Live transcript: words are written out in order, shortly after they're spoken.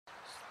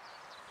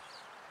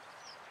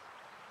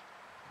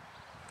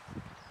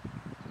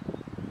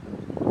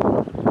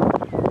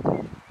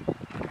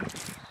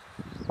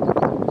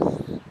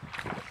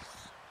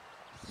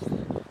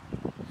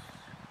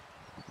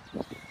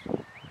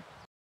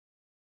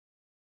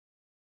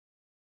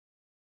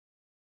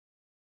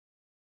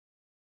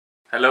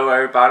Hello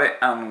everybody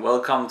and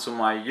welcome to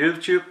my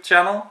YouTube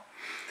channel.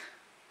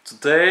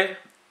 Today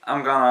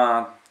I'm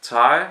gonna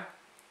tie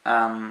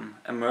an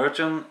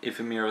emergent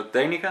Ephemera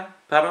danica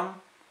pattern,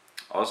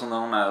 also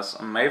known as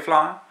a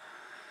mayfly.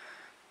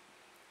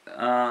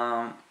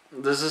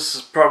 This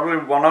is probably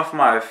one of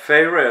my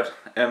favorite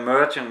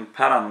emergent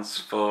patterns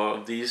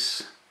for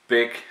these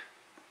big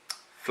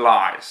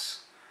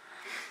flies.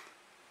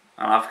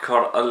 And I've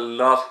caught a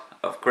lot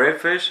of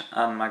crayfish,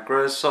 and my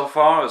greatest so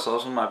far is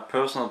also my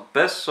personal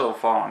best so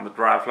far on the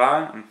dry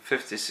fly, and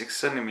 56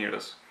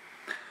 centimeters.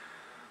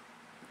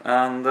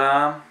 And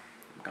I'm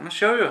gonna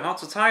show you how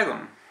to tie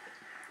them.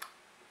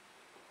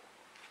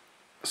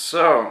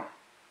 So,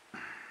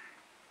 I'll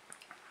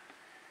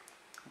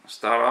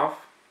start off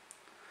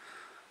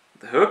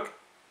the hook.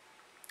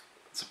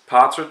 It's a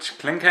Partridge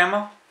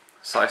Klinkhammer,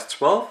 size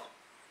 12.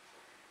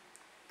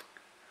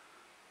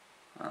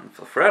 And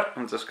for thread,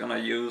 I'm just gonna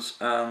use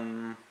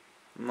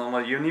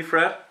normal uni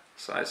thread,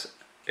 size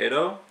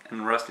 8/0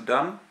 in rusty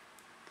dun.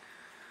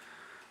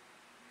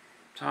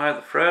 Tie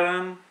the thread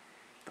in,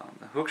 down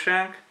the hook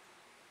shank,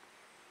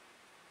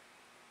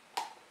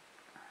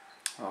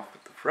 off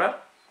with the thread.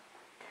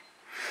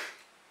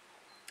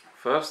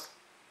 First,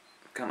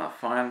 gonna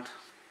find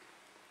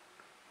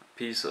a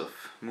piece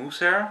of moose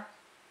hair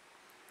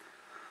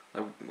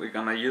that we're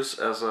gonna use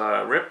as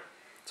a rib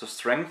to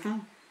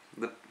strengthen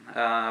the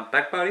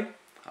back body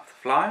of the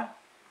fly.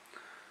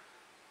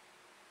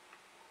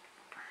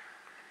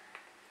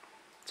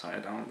 Tie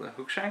down the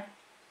hook shank,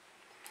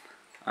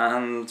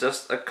 and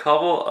just a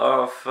couple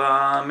of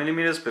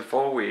millimeters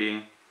before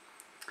we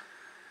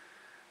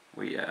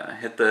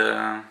hit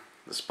the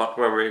spot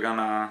where we're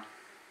gonna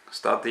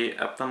start the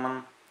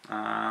abdomen,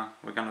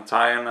 we're gonna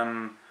tie in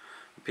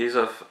a piece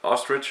of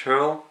ostrich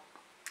herl,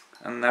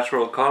 a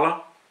natural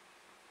color,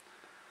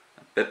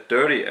 a bit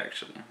dirty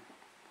actually.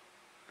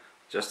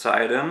 Just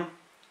tie it in,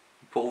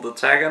 pull the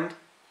tag end,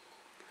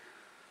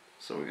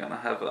 so we're gonna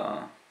have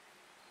a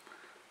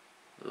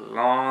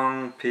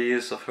long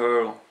piece of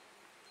herl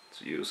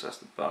to use as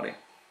the body.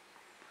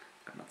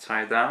 Gonna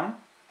tie down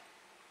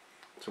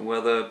to where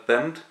the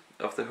bend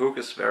of the hook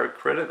is very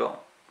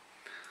critical.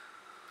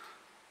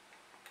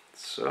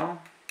 So,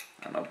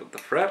 and up with the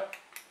thread.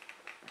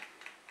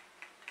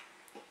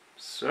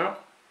 So,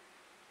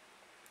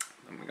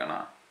 then we're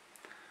gonna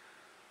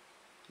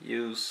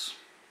use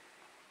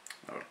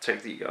or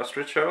take the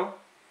ostrich herl,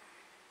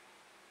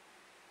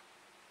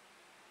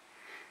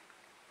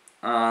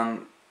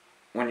 and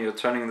when you're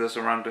turning this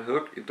around the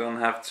hook, you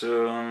don't have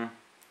to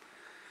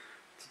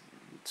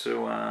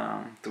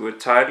do it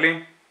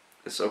tightly.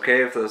 It's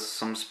okay if there's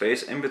some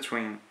space in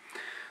between.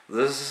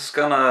 This is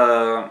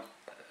gonna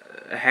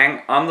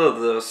hang under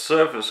the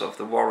surface of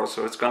the water,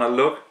 so it's gonna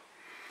look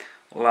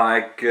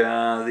like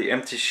the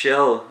empty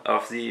shell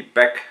of the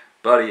back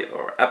body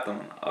or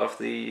abdomen of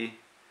the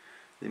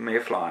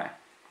mayfly.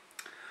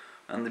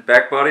 And the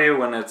back body,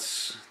 when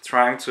it's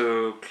trying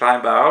to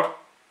climb out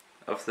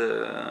of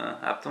the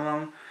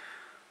abdomen,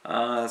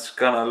 it's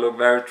gonna look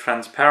very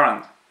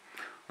transparent.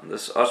 And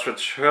this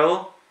ostrich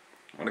herl,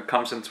 when it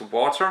comes into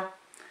water,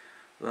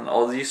 then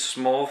all these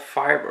small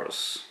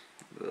fibers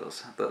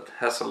that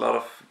has a lot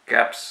of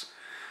gaps,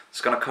 it's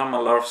gonna come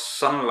a lot of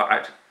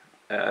sunlight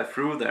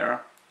through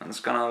there, and it's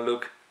gonna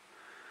look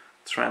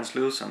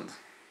translucent.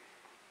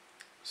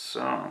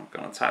 So I'm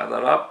gonna tie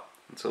that up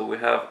until we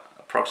have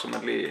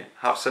approximately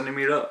 ½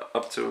 centimeter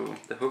up to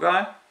the hook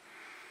eye.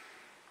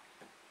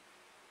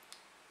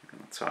 I'm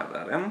gonna tie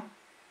that in.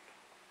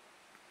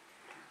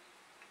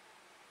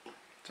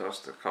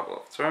 Just a couple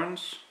of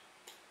turns,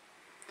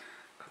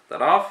 cut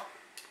that off,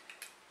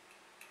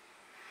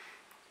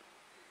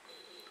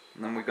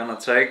 and then we're gonna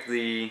take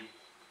the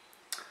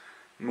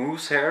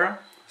moose hair.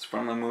 It's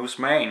from the moose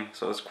mane,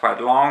 so it's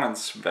quite long and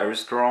it's very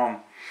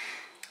strong,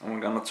 and we're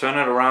gonna turn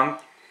it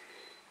around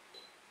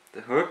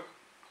the hook,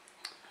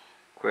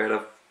 create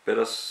a bit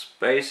of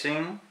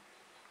spacing,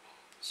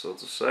 so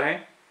to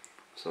say.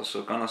 It's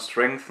also gonna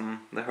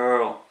strengthen the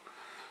herl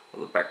of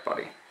the back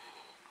body.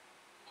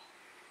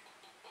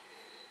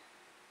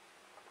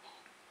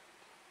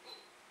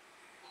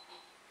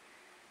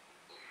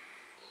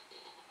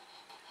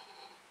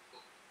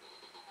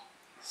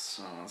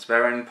 So it's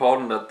very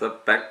important that the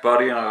back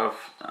body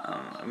of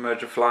a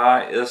emergent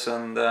fly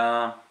isn't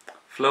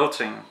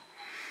floating,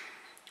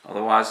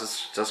 otherwise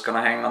it's just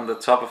gonna hang on the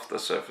top of the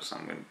surface,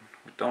 and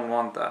we don't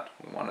want that.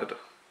 We want it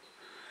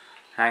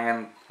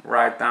hanging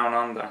right down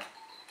under.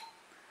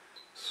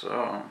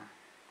 So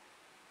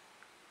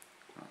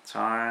I'll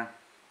tie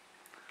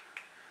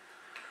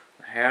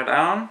the hair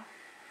down,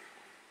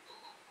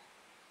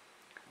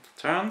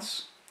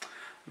 turns.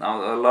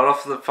 Now a lot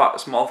of the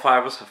small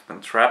fibers have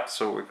been trapped,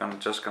 so we're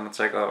just gonna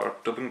take our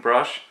dubbing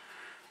brush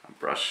and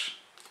brush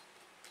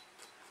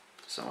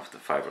some of the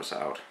fibers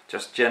out,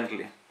 just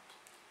gently.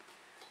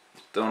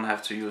 You don't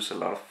have to use a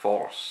lot of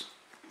force.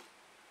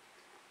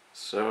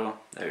 So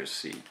there you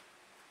see,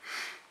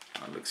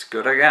 that looks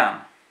good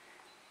again.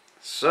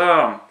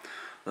 So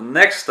the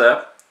next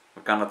step,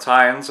 we're gonna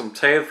tie in some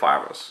tail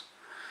fibers.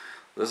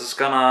 This is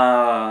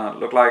gonna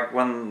look like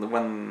when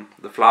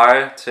the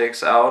fly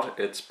takes out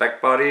its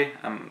back body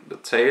and the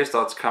tail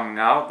starts coming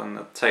out, and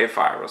the tail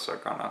fibers are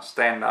gonna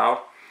stand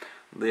out.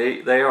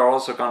 They are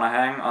also gonna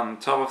hang on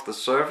top of the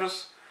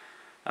surface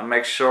and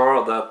make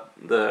sure that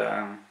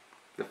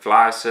the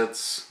fly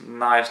sits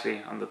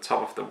nicely on the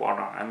top of the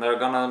water, and they're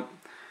gonna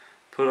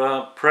put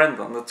a print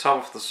on the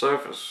top of the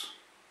surface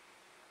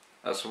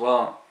as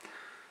well.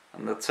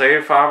 And the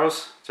tail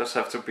fibers just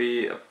have to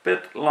be a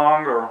bit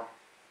longer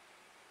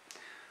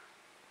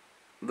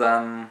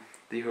than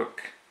the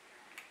hook.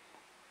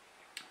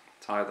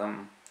 Tie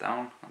them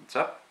down on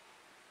top.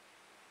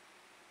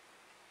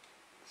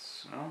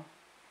 So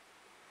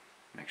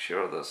make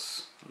sure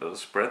there's a little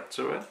spread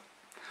to it.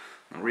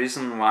 The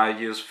reason why I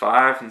use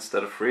 5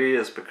 instead of 3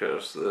 is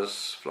because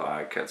this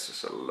fly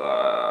catches a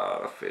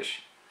lot of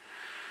fish.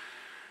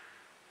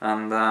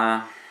 And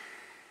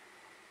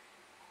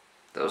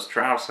those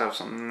trouts have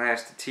some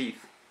nasty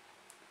teeth,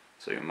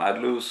 so you might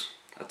lose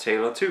a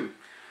tail or two.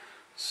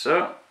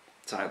 So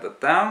tie that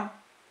down,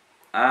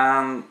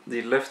 and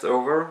the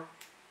leftover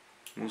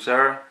moose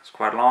hair is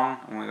quite long,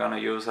 and we're gonna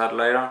use that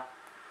later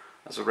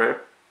as a rib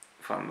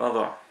for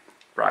another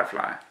dry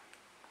fly.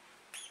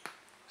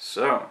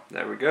 So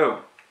there we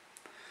go.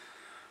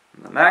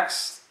 And the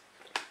next,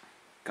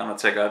 gonna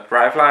take a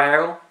dry fly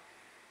hackle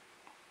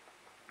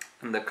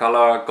in the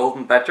color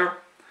Golden Badger.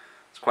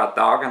 It's quite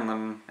dark in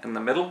the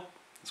middle.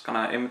 It's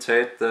gonna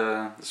imitate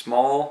the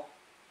small,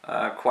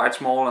 quite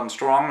small and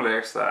strong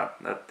legs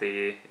that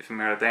the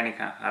Ephemera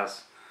danica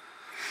has.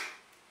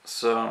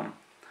 So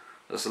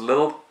there's a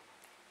little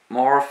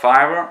more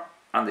fiber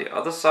on the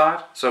other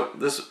side. So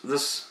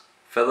this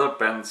feather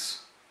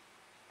bends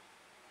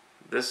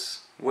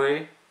this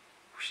way,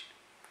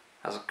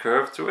 has a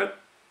curve to it.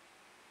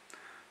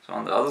 So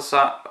on the other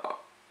side,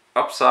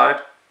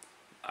 upside,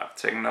 I've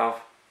taken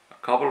off a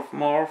couple of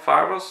more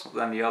fibers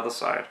than the other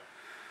side.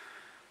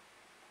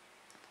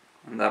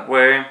 And that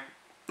way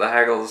the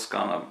hackle is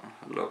gonna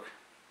look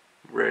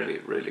really,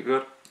 really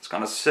good. It's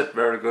gonna sit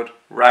very good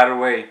right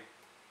away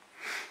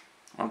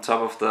on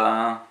top of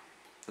the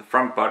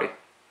front body,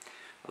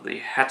 or the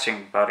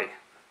hatching body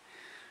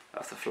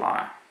of the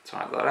fly.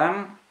 Tie that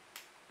in.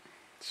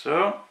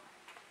 So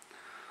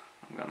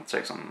I'm gonna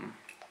take some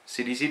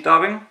CDC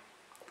dubbing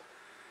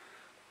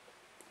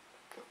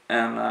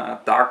and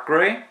dark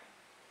gray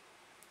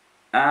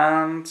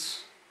and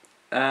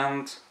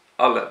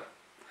olive,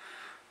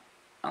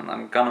 and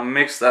I'm gonna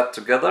mix that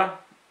together.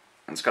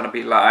 It's gonna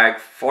be like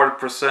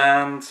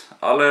 40%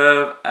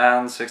 olive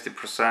and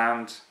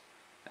 60%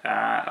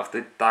 of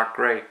the dark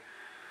gray,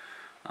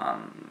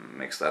 and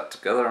mix that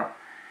together.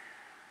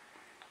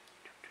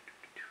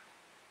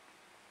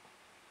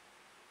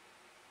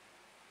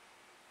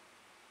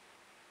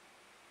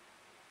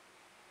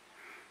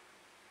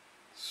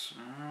 So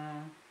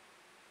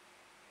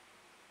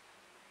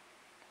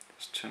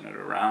just turn it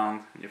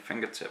around in your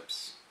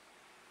fingertips.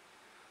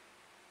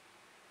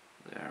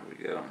 There we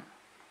go.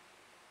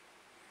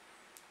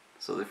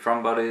 So the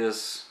front body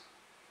is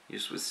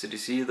used with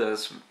CDC.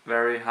 There's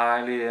very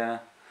highly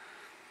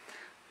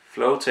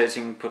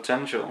flotating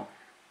potential,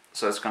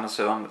 so it's gonna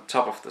sit on the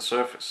top of the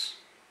surface.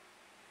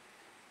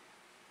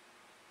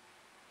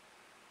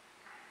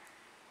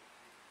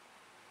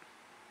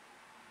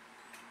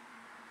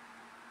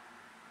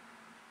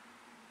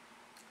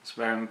 It's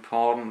very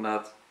important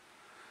that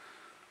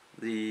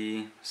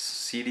the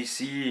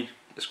CDC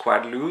is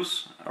quite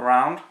loose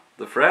around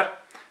the thread.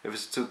 If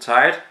it's too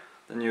tight,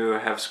 then you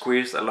have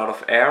squeezed a lot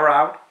of air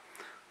out,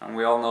 and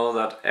we all know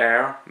that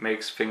air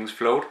makes things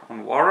float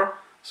on water.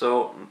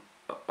 So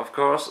of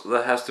course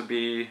there has to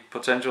be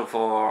potential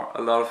for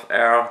a lot of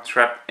air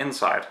trapped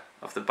inside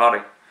of the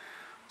body.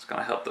 It's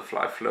gonna help the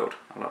fly float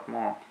a lot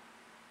more.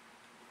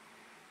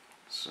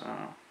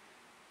 So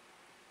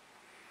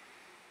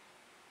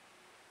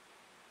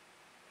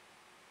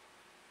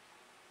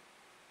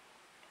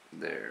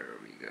there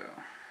we go.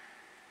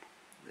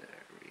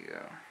 There we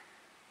go.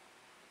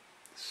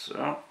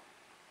 So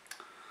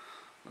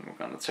then we're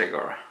gonna take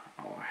our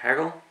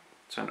hackle,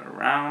 turn it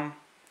around,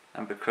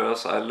 and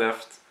because I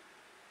left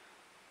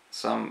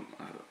some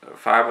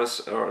fibers,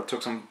 or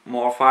took some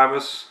more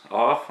fibers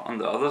off on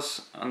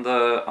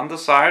the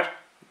underside,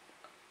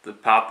 the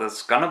part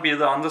that's gonna be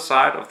the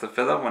underside of the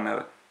feather when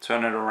I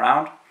turn it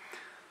around,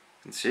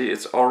 you can see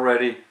it's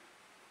already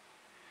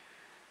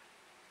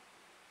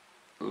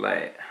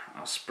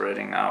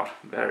spreading out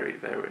very,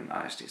 very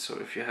nicely. So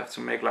if you have to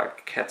make like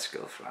a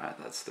catskill fly,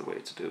 that's the way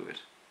to do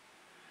it.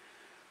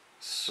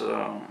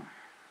 So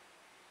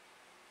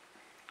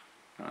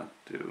I'm gonna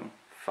do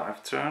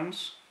 5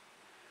 turns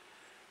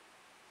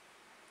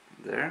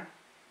there.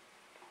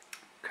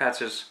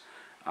 Catches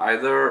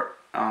either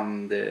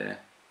on the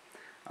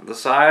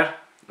side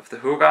of the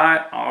hook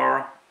eye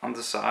or on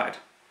the side.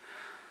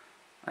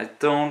 I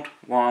don't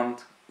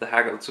want the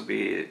hackle to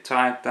be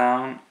tied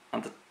down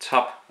on the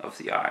top of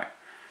the eye,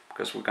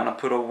 because we're gonna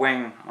put a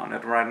wing on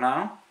it right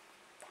now,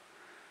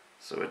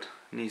 so it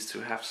needs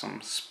to have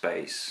some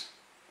space.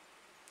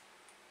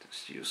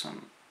 Just use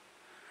some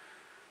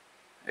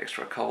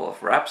extra couple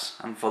of wraps.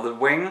 And for the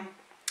wing,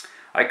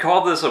 I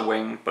call this a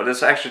wing, but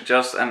it's actually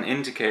just an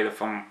indicator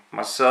for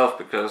myself,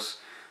 because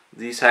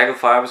these hackle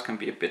fibers can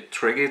be a bit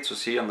tricky to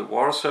see on the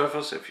water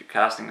surface if you're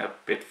casting a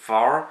bit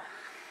far.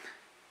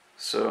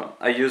 So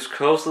I use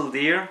coastal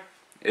deer.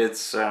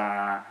 It's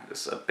a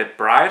bit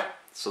bright,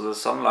 so the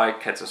sunlight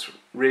catches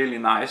really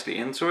nicely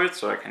into it,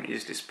 so I can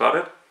easily spot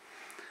it.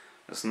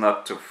 It's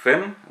not too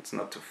thin, it's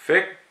not too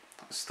thick.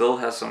 It still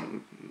has a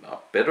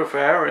bit of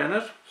air in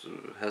it, so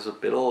it has a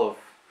bit of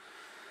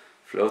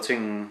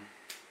floating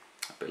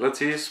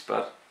abilities,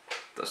 but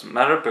it doesn't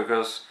matter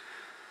because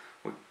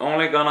we're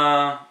only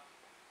gonna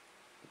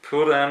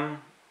put in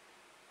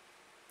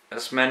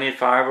as many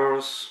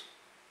fibers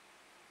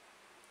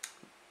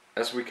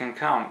as we can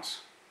count.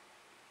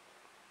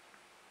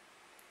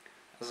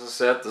 As I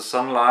said, the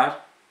sunlight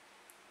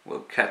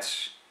will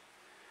catch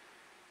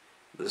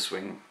this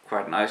wing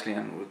quite nicely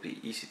and will be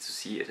easy to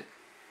see it.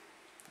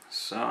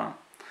 So,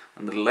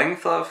 and the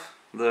length of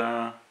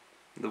the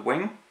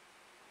wing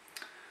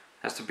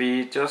has to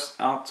be just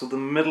out to the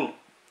middle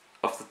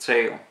of the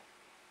tail.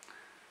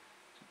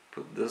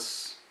 Put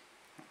this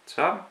on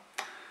top.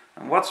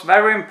 And what's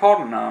very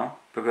important now,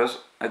 because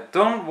I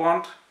don't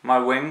want my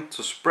wing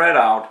to spread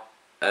out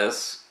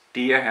as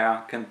deer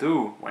hair can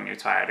do when you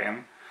tie it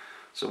in.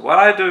 So what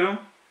I do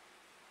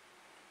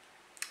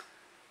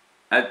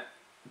a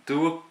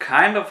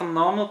kind of a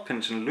normal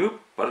pinch and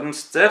loop, but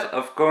instead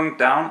of going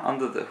down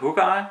under the hook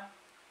eye,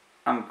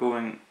 I'm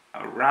going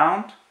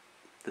around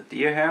the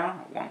deer hair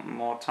one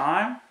more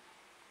time.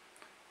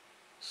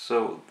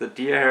 So the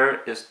deer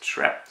hair is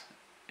trapped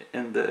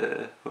in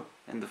the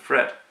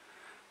thread.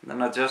 And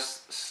then I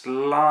just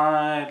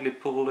slightly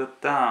pull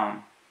it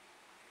down.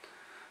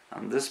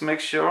 And this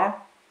makes sure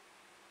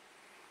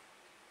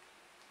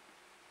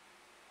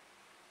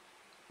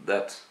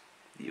that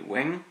the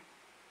wing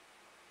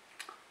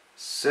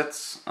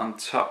sits on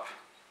top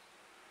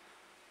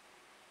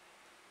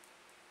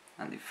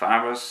and the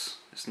fibers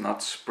is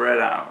not spread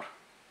out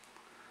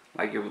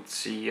like you would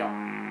see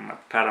on a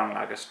pattern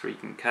like a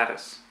streaking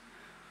caddis.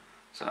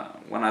 So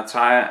when I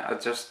tie, I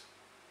just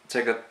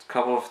take a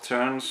couple of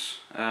turns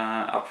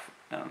up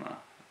and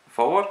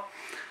forward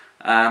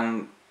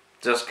and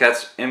just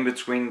catch in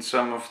between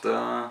some of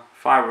the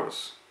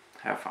fibers,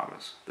 hair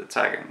fibers, the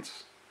tag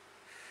ends.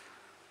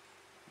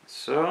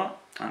 So,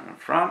 and in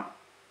front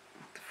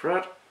of the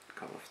thread, a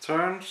couple of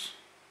turns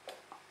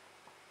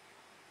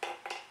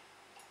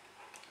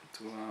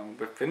to a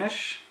whip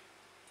finish.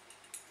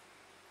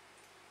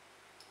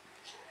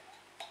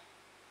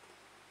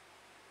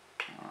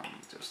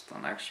 Just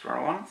an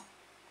extra one.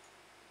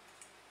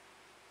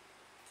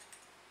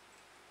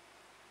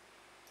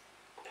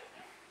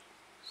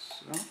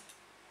 So,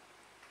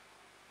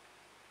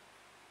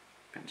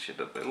 pinch it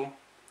a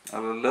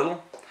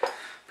little,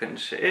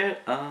 pinch it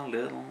a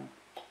little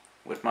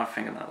with my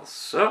fingernails.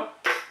 So,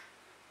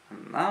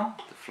 and now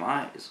the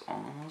fly is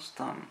almost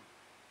done.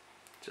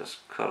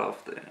 Just cut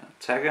off the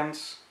tag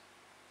ends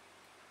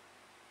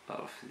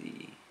of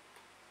the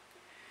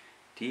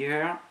deer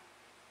hair.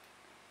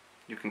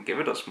 You can give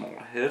it a small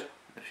head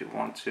if you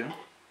want to,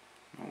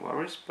 no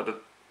worries, but it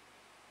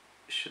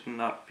should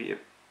not be a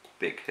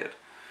big head.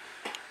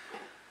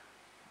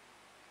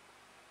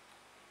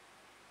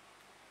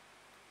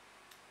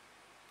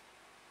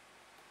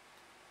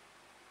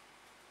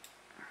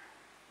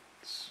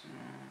 So,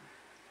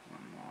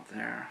 one more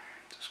there,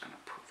 just gonna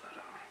pull that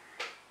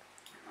out,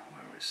 no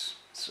worries.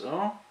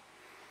 So,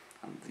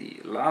 and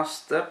the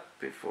last step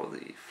before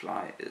the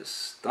fly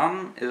is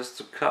done is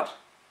to cut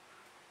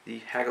the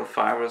hackle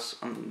fibers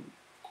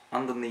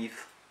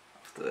underneath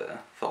of the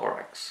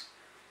thorax.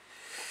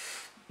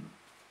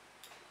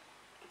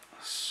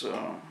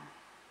 So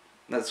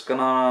that's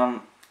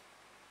gonna,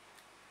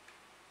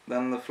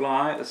 then the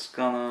fly is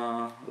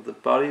gonna, the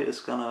body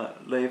is gonna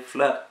lay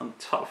flat on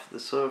top of the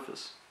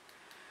surface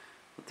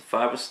with the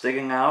fibers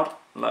sticking out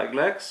like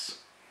legs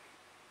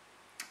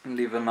and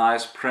leave a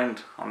nice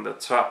print on the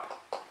top.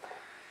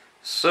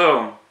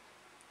 So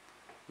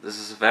this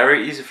is a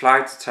very easy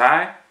fly to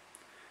tie.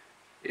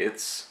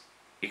 It's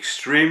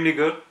extremely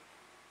good,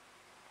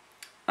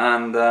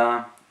 and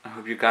I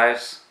hope you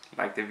guys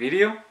like the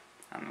video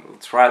and will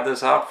try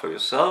this out for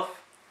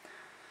yourself.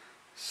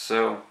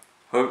 So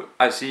hope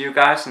I see you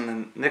guys in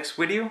the next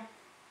video.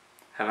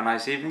 Have a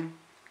nice evening.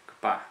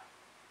 Goodbye.